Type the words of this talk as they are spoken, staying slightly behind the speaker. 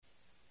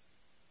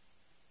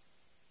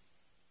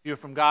You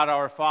from God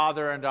our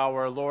Father and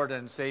our Lord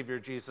and Savior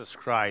Jesus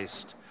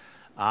Christ.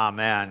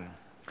 Amen.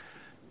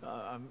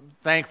 I'm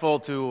thankful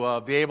to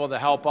be able to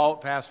help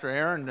out Pastor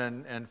Aaron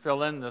and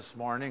fill in this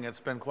morning. It's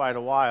been quite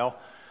a while.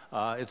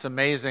 It's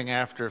amazing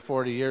after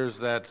 40 years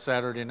that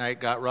Saturday night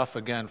got rough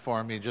again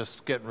for me,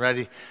 just getting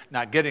ready.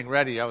 Not getting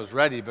ready, I was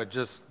ready, but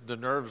just the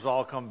nerves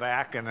all come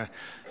back. And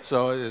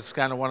so it's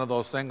kind of one of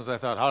those things I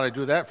thought, how did I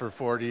do that for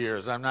 40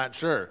 years? I'm not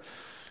sure.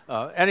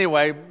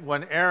 Anyway,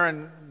 when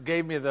Aaron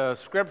gave me the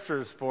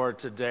scriptures for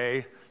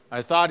today,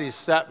 I thought he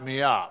set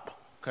me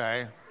up,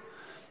 okay?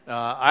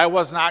 I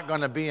was not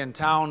going to be in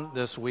town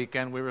this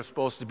weekend. We were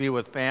supposed to be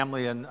with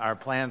family, and our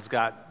plans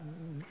got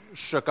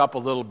shook up a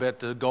little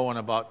bit to go in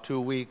about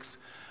 2 weeks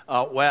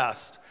out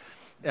west.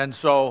 And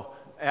so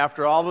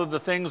after all of the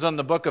things on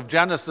the book of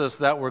Genesis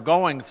that we're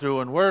going through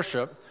in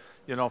worship,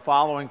 you know,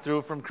 following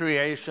through from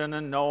creation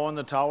and Noah and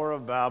the Tower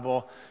of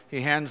Babel,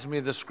 he hands me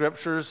the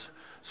scriptures,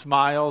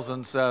 smiles,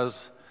 and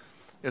says,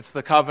 it's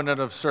the covenant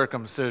of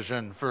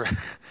circumcision for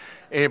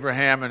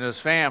Abraham and his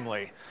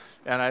family.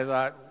 And I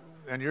thought,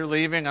 and you're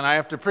leaving, and I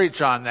have to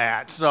preach on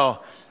that. So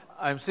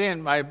I'm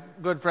seeing my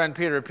good friend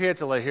Peter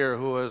Pietila here,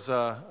 who is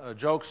a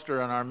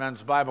jokester in our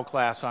men's Bible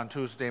class on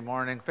Tuesday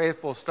morning,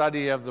 faithful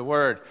study of the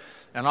Word.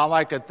 And all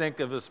I could think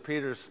of is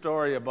Peter's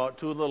story about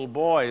two little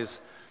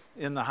boys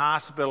in the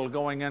hospital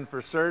going in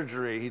for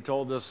surgery. He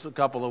told us a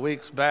couple of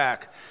weeks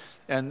back.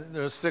 And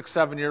there's 6,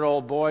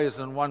 7-year-old boys,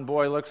 and one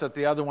boy looks at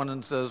the other one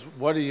and says,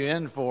 what are you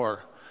in for?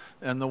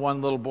 And the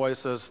one little boy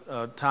says,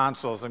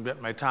 tonsils. I'm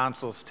getting my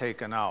tonsils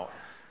taken out.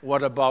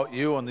 What about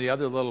you? And the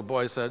other little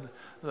boy said,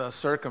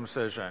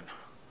 circumcision.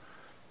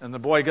 And the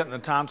boy getting the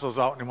tonsils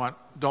out, and he went,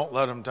 don't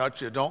let him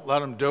touch you. Don't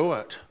let him do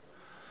it.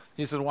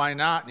 He said, why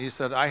not? And he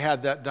said, I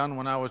had that done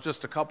when I was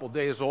just a couple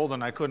days old,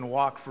 and I couldn't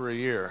walk for a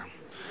year.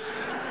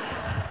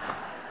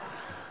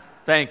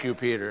 Thank you,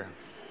 Peter.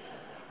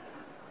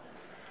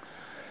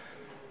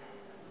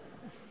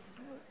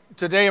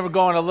 Today we're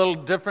going a little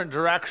different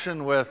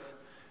direction with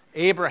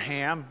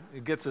Abraham. He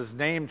gets his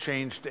name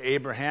changed to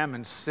Abraham,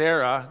 and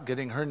Sarah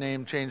getting her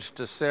name changed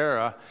to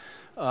Sarah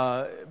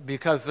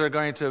because they're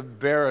going to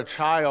bear a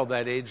child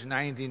at age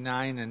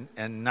 99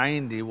 and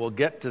 90. We'll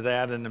get to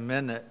that in a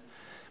minute.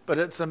 But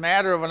it's a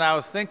matter of, when I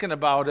was thinking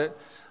about it,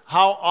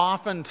 how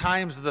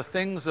oftentimes the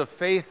things of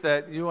faith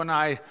that you and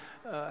I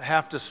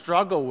have to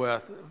struggle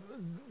with.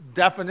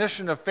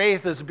 Definition of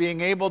faith is being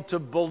able to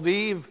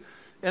believe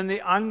in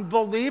the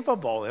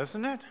unbelievable,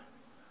 isn't it?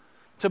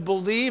 To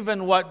believe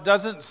in what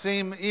doesn't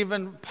seem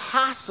even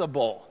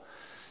possible.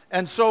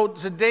 And so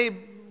today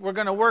we're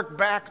going to work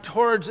back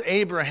towards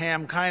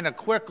Abraham kind of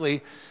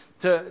quickly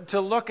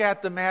to look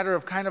at the matter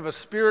of kind of a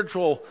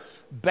spiritual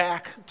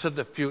back to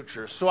the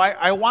future. So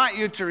I want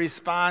you to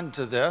respond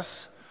to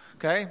this,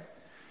 okay?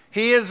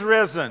 He is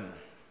risen.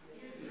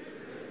 He is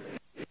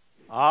risen.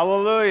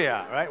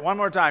 Hallelujah. Right? One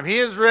more time. He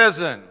is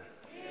risen.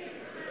 He is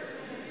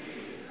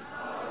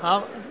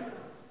risen.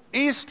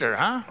 Easter,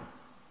 huh?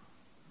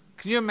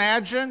 Can you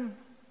imagine?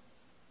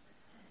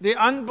 The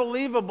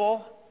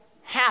unbelievable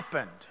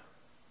happened.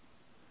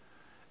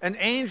 An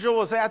angel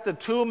was at the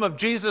tomb of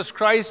Jesus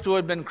Christ, who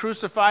had been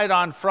crucified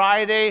on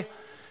Friday,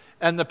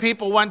 and the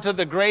people went to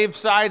the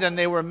graveside, and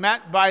they were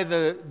met by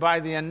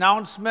the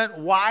announcement,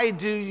 why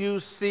do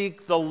you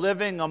seek the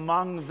living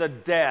among the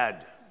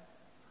dead?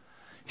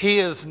 He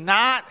is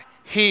not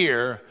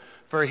here,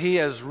 for he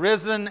has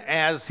risen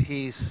as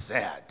he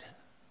said.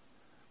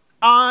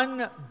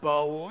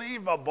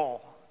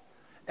 Unbelievable,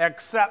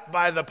 except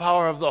by the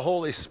power of the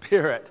Holy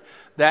Spirit,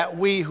 that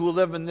we who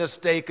live in this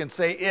day can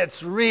say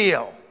it's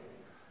real.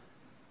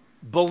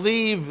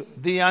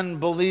 Believe the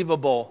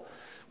unbelievable.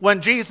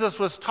 When Jesus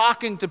was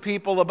talking to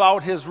people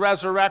about his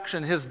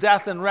resurrection, his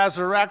death and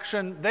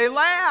resurrection, they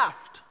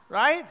laughed,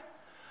 right?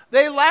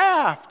 They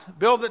laughed.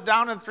 Build it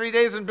down in 3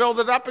 days and build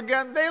it up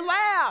again. They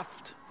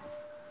laughed.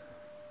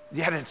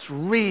 Yet it's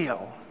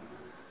real.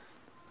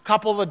 A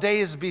couple of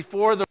days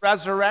before the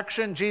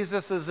resurrection,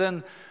 Jesus is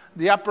in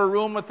the upper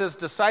room with his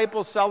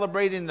disciples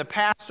celebrating the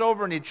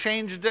Passover, and he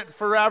changed it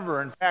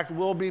forever. In fact,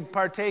 we'll be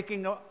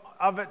partaking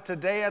of it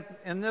today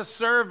in this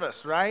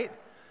service, right?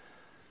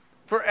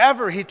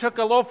 Forever. He took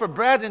a loaf of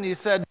bread and he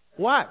said,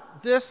 what?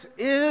 This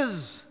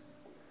is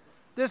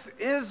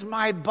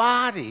my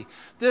body.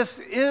 This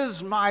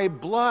is my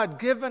blood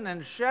given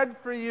and shed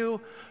for you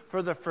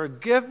for the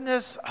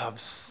forgiveness of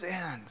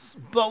sins.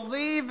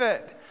 Believe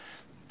it.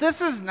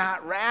 This is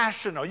not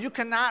rational. You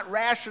cannot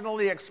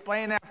rationally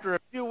explain after a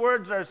few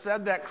words are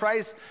said that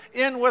Christ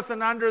in, with,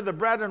 and under the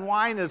bread and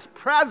wine is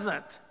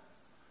present.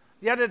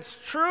 Yet it's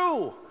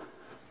true.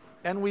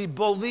 And we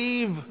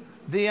believe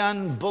the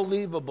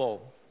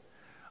unbelievable.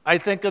 I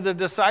think of the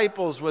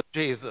disciples with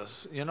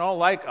Jesus. You know,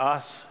 like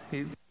us,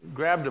 he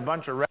grabbed a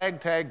bunch of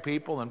ragtag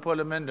people and put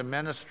them into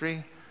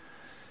ministry.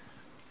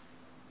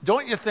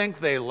 Don't you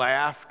think they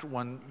laughed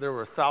when there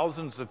were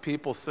thousands of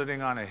people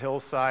sitting on a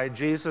hillside?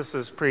 Jesus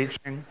is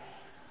preaching,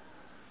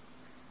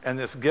 and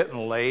it's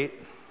getting late.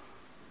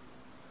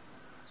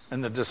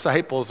 And the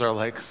disciples are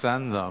like,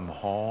 send them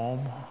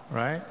home,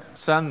 right?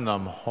 Send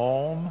them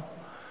home.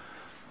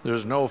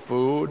 There's no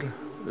food.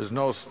 There's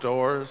no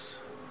stores.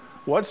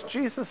 What's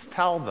Jesus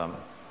tell them?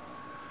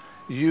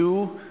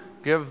 You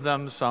give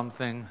them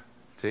something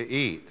to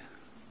eat.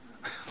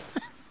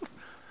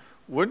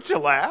 Wouldn't you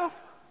laugh?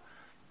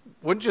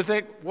 Wouldn't you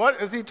think,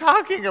 what is he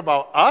talking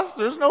about? Us?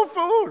 There's no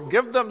food.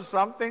 Give them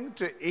something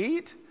to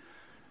eat.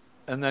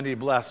 And then he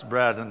blessed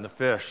bread and the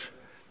fish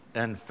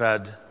and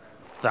fed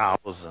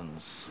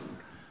thousands.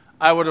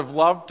 I would have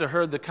loved to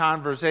heard the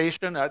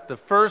conversation at the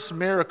first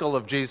miracle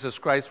of Jesus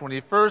Christ when he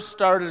first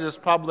started his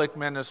public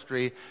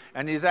ministry,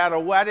 and he's at a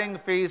wedding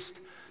feast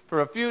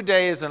for a few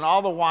days and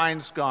all the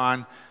wine's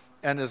gone,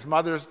 and his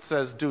mother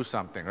says, do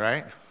something,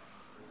 right?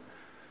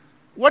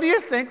 What do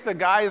you think the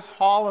guys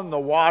hauling the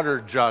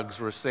water jugs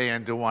were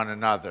saying to one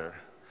another?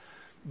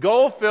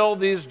 Go fill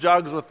these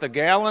jugs with the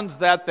gallons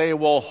that they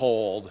will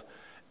hold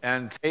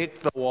and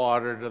take the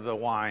water to the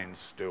wine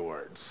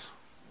stewards.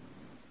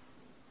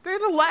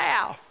 They'd have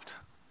laughed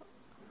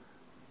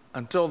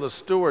until the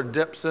steward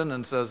dips in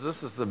and says,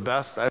 this is the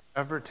best I've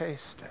ever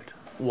tasted.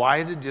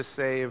 Why did you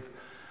save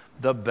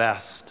the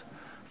best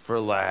for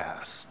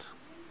last?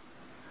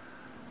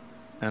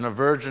 And a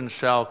virgin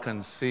shall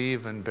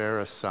conceive and bear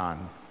a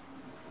son,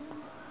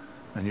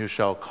 and you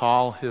shall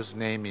call his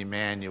name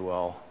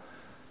Emmanuel,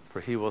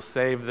 for he will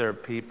save their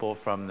people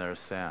from their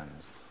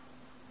sins.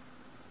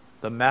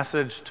 The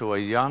message to a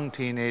young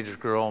teenage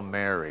girl,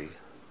 Mary,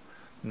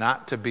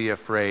 not to be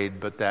afraid,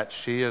 but that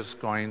she is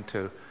going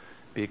to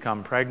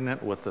become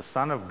pregnant with the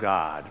Son of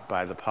God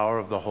by the power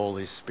of the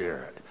Holy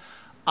Spirit.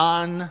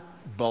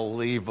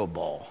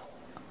 Unbelievable.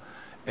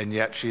 And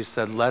yet she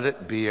said, let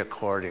it be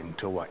according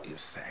to what you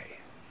say.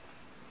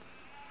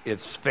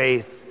 It's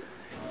faith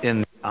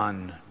in the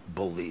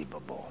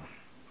unbelievable.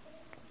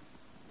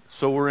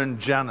 So we're in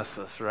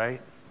Genesis,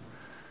 right?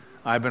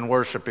 I've been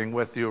worshiping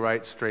with you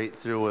right straight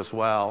through as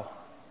well.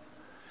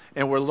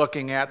 And we're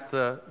looking at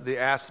the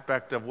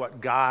aspect of what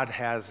God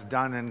has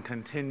done and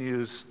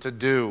continues to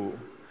do.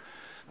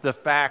 The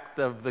fact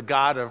of the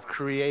God of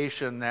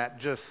creation that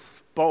just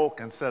spoke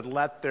and said,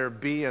 let there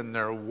be, and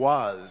there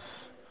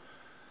was.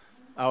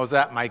 I was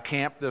at my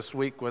camp this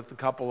week with a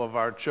couple of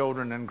our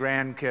children and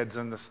grandkids,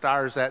 and the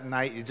stars at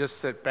night, you just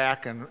sit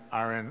back and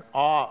are in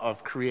awe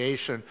of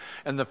creation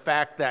and the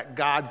fact that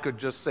God could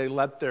just say,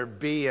 let there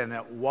be, and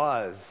it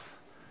was.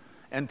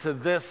 And to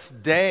this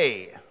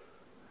day,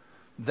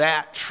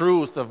 that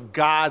truth of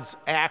God's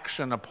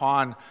action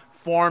upon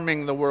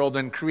forming the world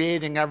and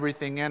creating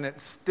everything in it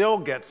still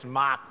gets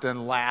mocked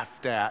and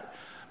laughed at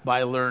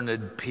by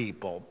learned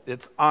people.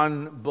 It's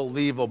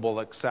unbelievable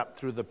except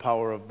through the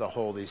power of the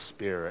Holy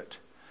Spirit.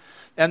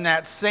 And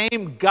that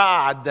same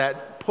God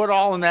that put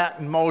all of that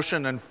in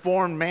motion and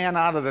formed man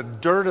out of the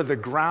dirt of the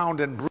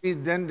ground and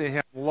breathed into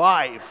him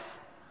life,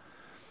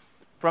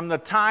 from the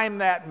time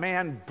that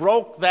man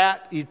broke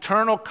that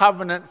eternal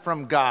covenant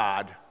from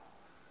God,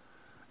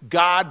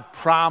 God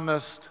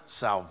promised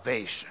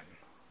salvation.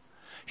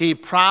 He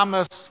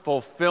promised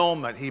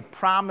fulfillment. He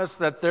promised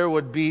that there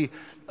would be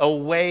a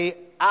way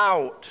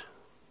out.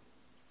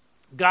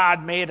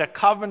 God made a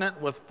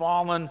covenant with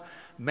fallen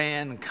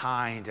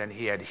mankind, and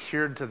he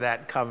adhered to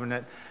that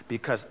covenant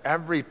because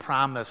every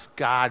promise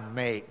God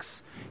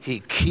makes, he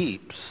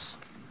keeps.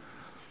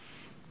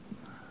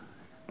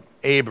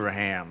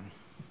 Abraham,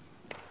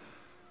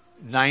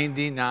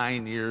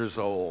 99 years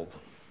old.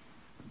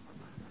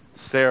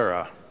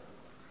 Sarah,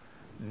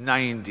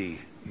 90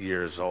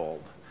 years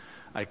old.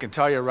 I can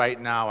tell you right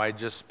now, I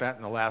just spent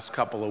in the last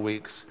couple of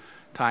weeks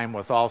time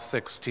with all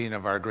 16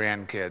 of our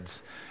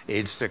grandkids,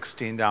 age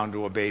 16 down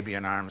to a baby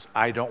in arms.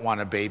 I don't want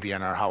a baby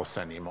in our house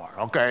anymore,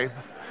 okay?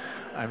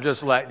 I'm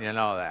just letting you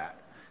know that.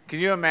 Can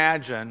you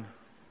imagine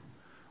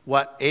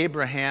what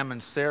Abraham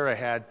and Sarah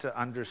had to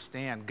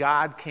understand?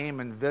 God came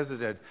and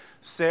visited.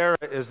 Sarah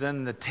is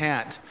in the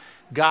tent.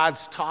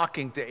 God's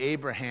talking to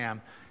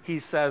Abraham. He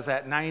says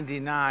at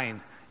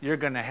 99, you're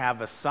going to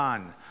have a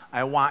son.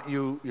 I want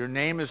you, your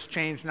name is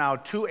changed now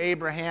to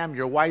Abraham.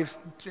 Your wife's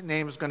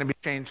name is going to be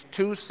changed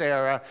to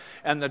Sarah.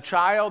 And the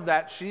child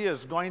that she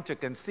is going to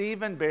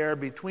conceive and bear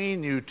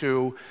between you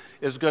two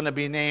is going to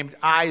be named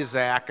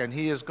Isaac. And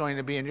he is going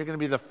to be, and you're going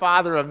to be the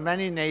father of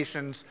many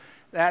nations.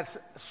 That's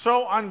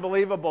so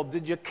unbelievable.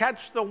 Did you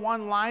catch the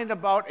one line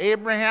about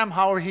Abraham,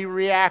 how he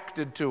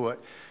reacted to it?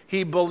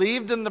 He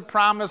believed in the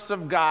promise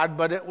of God,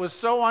 but it was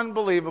so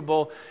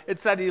unbelievable.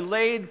 It said he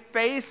laid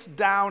face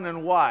down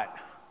and what?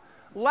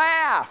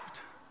 Laughed.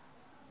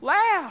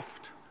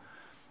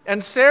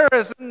 And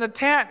Sarah's in the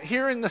tent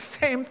hearing the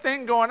same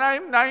thing going,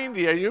 I'm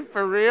 90, are you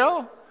for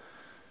real?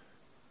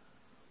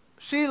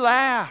 She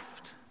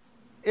laughed.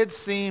 It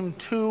seemed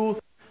too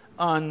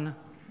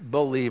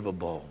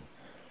unbelievable.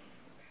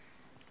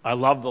 I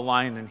love the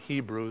line in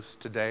Hebrews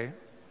today.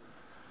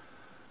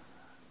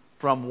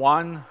 From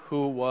one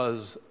who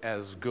was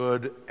as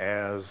good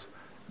as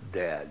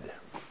dead.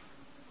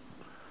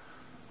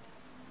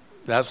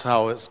 That's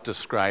how it's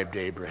described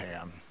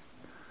Abraham.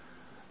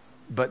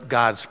 But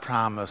God's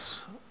promise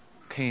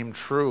came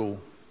true,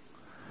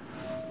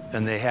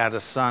 and they had a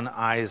son,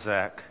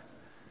 Isaac,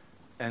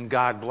 and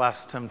God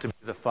blessed him to be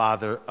the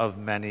father of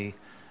many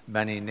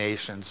many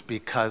nations,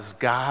 because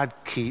God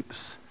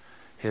keeps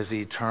his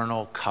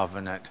eternal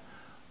covenant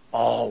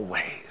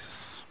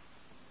always.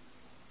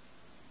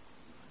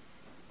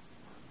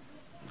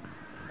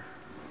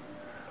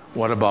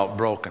 What about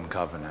broken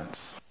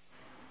covenants?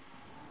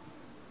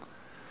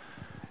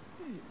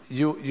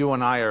 You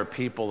and I are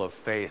people of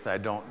faith. I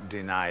don't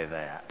deny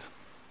that.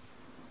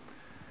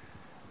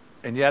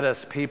 And yet,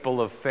 as people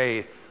of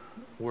faith,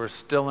 we're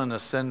still in a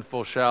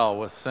sinful shell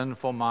with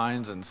sinful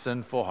minds and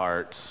sinful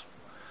hearts.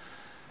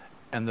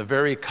 And the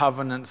very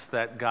covenants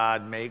that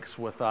God makes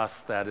with us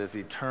that is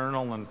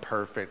eternal and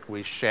perfect,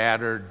 we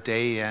shatter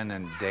day in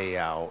and day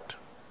out.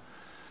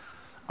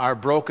 Our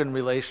broken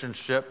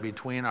relationship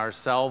between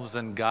ourselves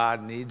and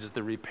God needs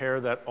the repair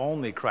that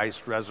only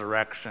Christ's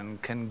resurrection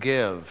can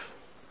give.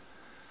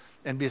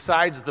 And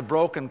besides the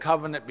broken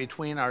covenant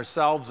between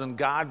ourselves and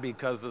God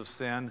because of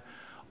sin,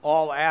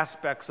 all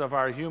aspects of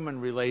our human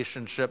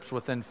relationships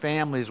within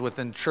families,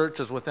 within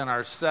churches, within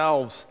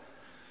ourselves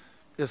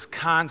is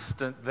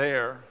constant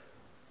there.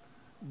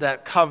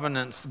 That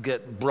covenants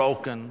get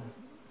broken.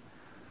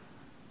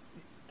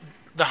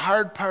 The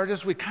hard part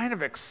is we kind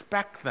of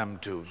expect them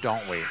to,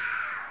 don't we?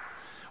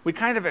 We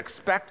kind of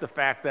expect the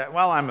fact that,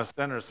 well, I'm a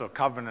sinner, so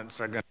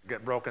covenants are going to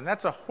get broken.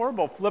 That's a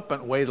horrible,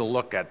 flippant way to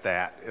look at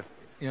that.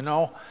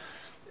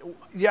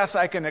 Yes,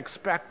 I can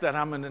expect that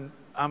I'm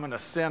going to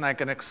sin. I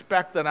can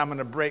expect that I'm going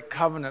to break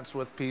covenants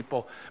with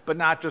people, but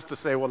not just to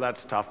say, well,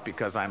 that's tough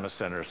because I'm a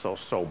sinner,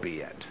 so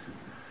be it.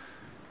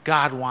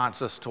 God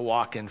wants us to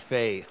walk in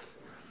faith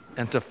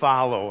and to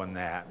follow in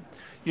that.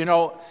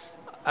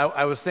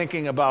 I was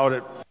thinking about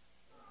it.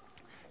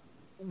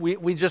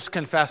 We just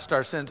confessed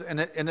our sins, and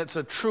it's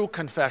a true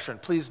confession.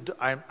 Please,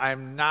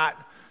 I'm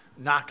not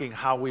knocking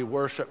how we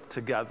worship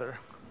together.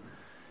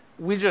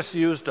 We just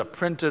used a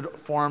printed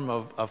form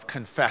of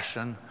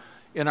confession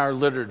in our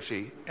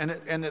liturgy,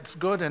 and it's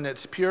good and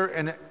it's pure,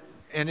 and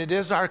it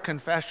is our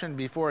confession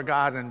before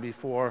God and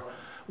before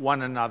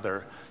one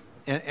another,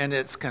 and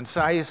it's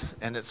concise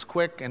and it's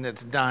quick and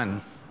it's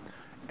done,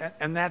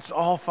 and that's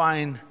all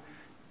fine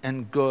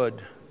and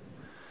good.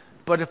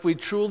 But if we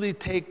truly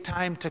take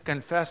time to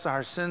confess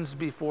our sins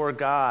before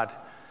God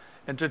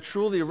and to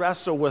truly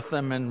wrestle with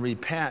them and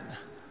repent,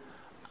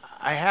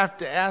 I have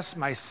to ask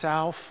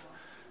myself,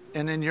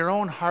 and in your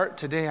own heart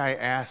today I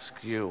ask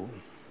you,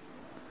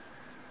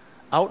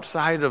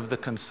 outside of the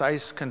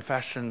concise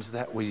confessions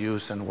that we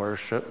use in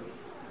worship,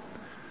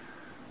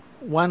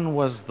 when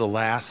was the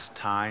last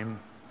time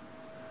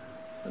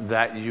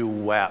that you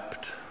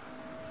wept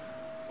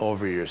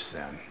over your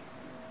sin?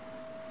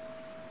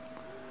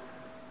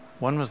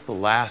 When was the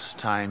last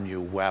time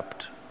you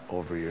wept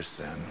over your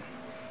sin?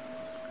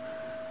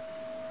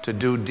 To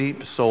do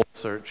deep soul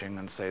searching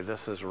and say,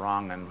 this is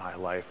wrong in my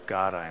life.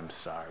 God, I'm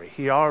sorry.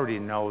 He already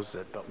knows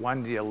it, but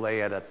when do you lay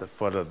it at the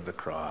foot of the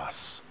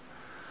cross?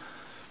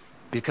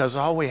 Because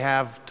all we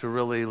have to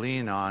really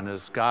lean on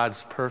is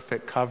God's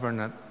perfect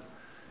covenant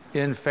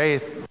in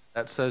faith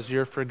that says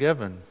you're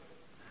forgiven.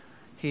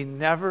 He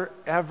never,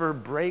 ever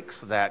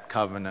breaks that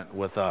covenant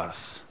with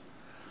us.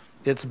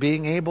 It's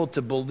being able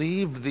to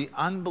believe the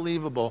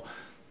unbelievable.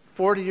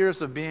 40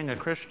 years of being a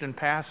Christian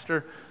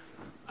pastor,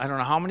 I don't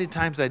know how many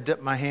times I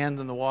dipped my hand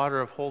in the water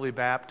of holy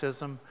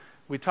baptism.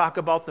 We talk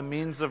about the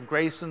means of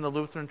grace in the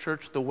Lutheran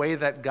Church, the way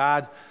that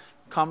God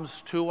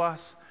comes to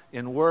us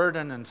in word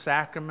and in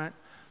sacrament.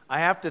 I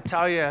have to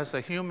tell you, as a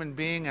human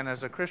being and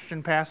as a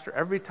Christian pastor,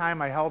 every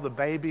time I held a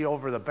baby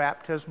over the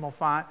baptismal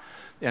font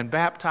and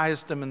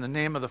baptized him in the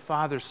name of the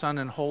Father, Son,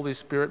 and Holy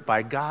Spirit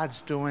by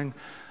God's doing,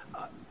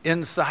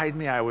 inside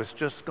me I was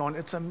just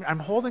going, I'm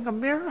holding a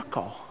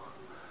miracle.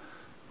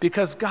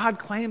 Because God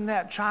claimed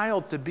that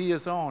child to be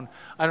his own.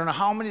 I don't know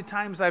how many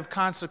times I've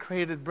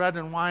consecrated bread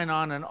and wine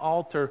on an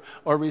altar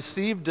or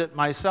received it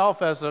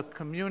myself as a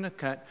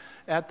communicant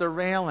at the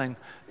railing.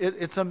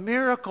 It's a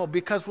miracle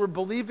because we're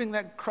believing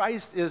that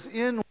Christ is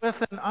in,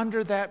 with, and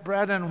under that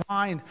bread and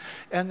wine,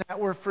 and that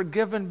we're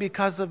forgiven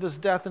because of his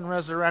death and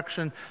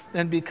resurrection,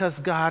 and because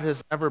God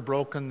has never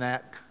broken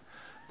that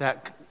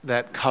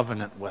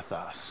covenant with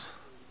us.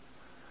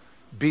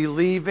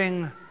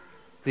 Believing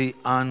the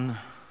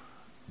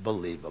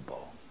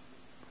unbelievable.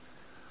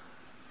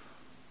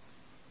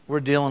 We're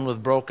dealing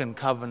with broken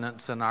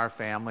covenants in our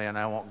family, and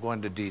I won't go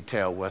into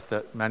detail with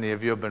it. Many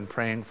of you have been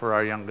praying for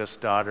our youngest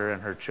daughter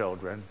and her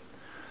children.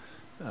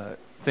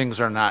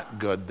 Things are not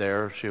good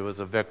there. She was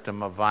a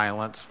victim of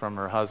violence from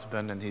her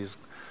husband, and he's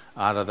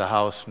out of the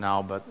house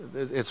now, but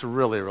it's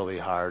really, really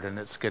hard, and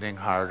it's getting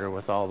harder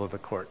with all of the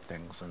court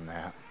things and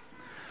that.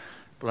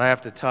 But I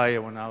have to tell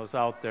you, when I was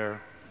out there,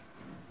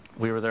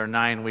 we were there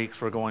 9 weeks.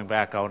 We're going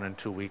back out in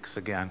 2 weeks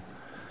again.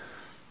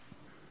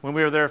 When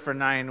we were there for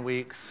 9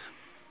 weeks,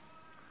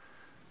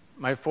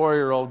 my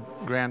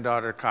 4-year-old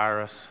granddaughter,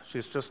 Karis,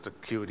 she's just a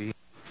cutie.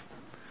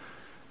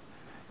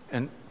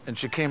 And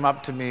she came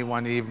up to me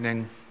one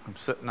evening. I'm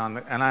sitting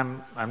and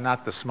I'm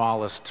not the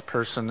smallest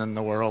person in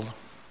the world.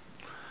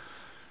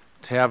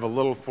 To have a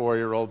little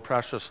 4-year-old,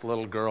 precious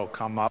little girl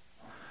come up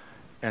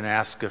and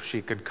ask if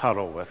she could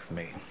cuddle with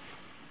me.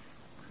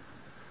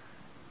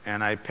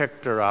 And I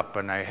picked her up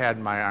and I had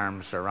my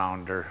arms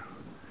around her.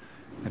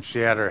 And she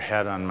had her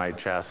head on my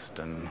chest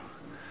and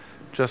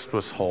just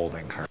was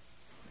holding her.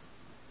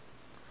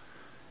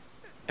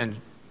 And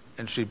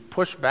she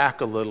pushed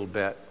back a little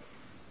bit.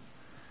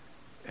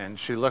 And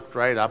she looked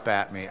right up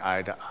at me,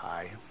 eye to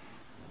eye,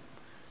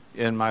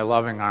 in my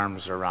loving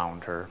arms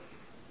around her.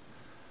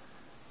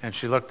 And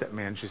she looked at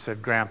me and she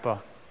said, "Grandpa,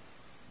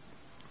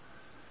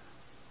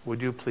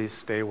 would you please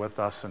stay with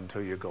us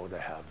until you go to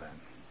heaven?"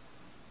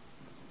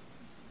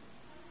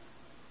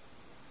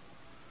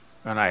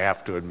 And I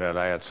have to admit,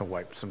 I had to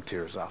wipe some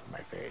tears off my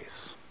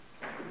face.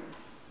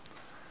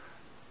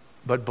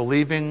 But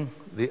believing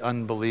the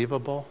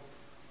unbelievable,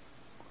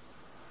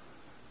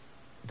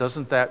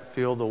 doesn't that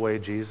feel the way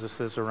Jesus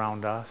is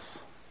around us?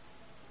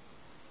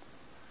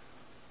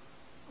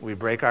 We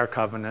break our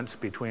covenants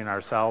between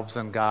ourselves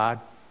and God.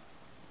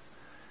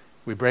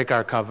 We break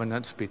our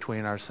covenants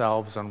between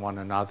ourselves and one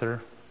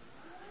another.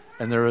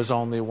 And there is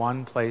only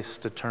one place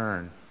to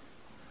turn,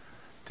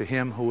 to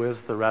Him who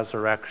is the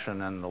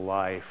resurrection and the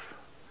life,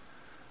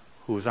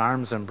 whose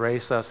arms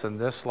embrace us in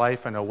this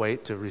life and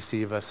await to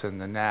receive us in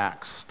the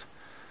next.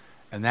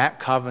 And that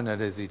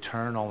covenant is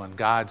eternal, and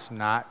God's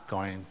not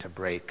going to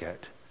break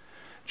it.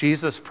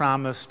 Jesus'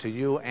 promise to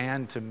you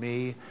and to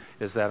me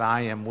is that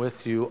I am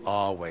with you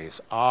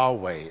always,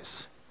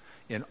 always,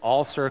 in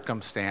all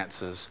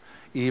circumstances,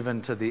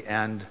 even to the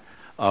end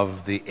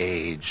of the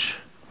age.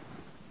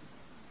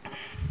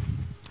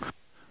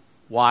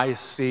 Why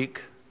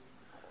seek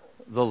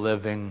the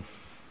living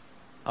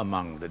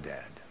among the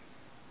dead?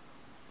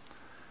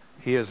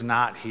 He is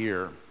not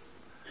here,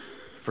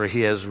 for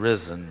He has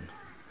risen,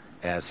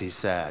 as He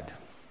said.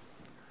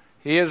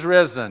 He is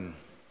risen.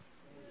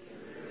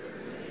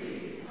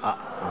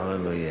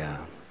 Hallelujah.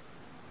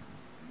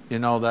 You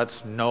know,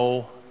 that's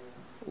no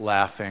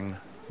laughing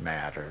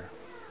matter.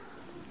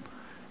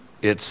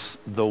 It's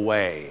the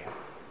way.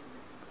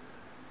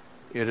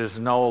 It is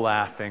no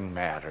laughing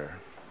matter.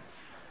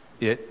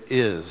 It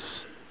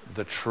is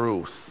the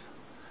truth.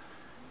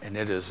 And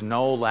it is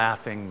no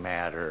laughing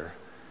matter.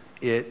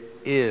 It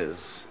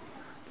is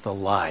the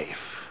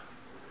life.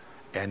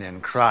 And in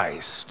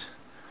Christ,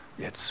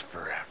 it's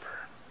forever.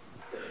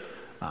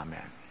 Amen.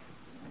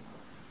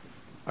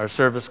 Our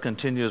service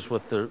continues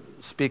with the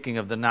speaking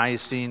of the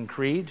Nicene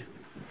Creed.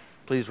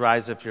 Please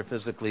rise if you're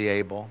physically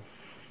able.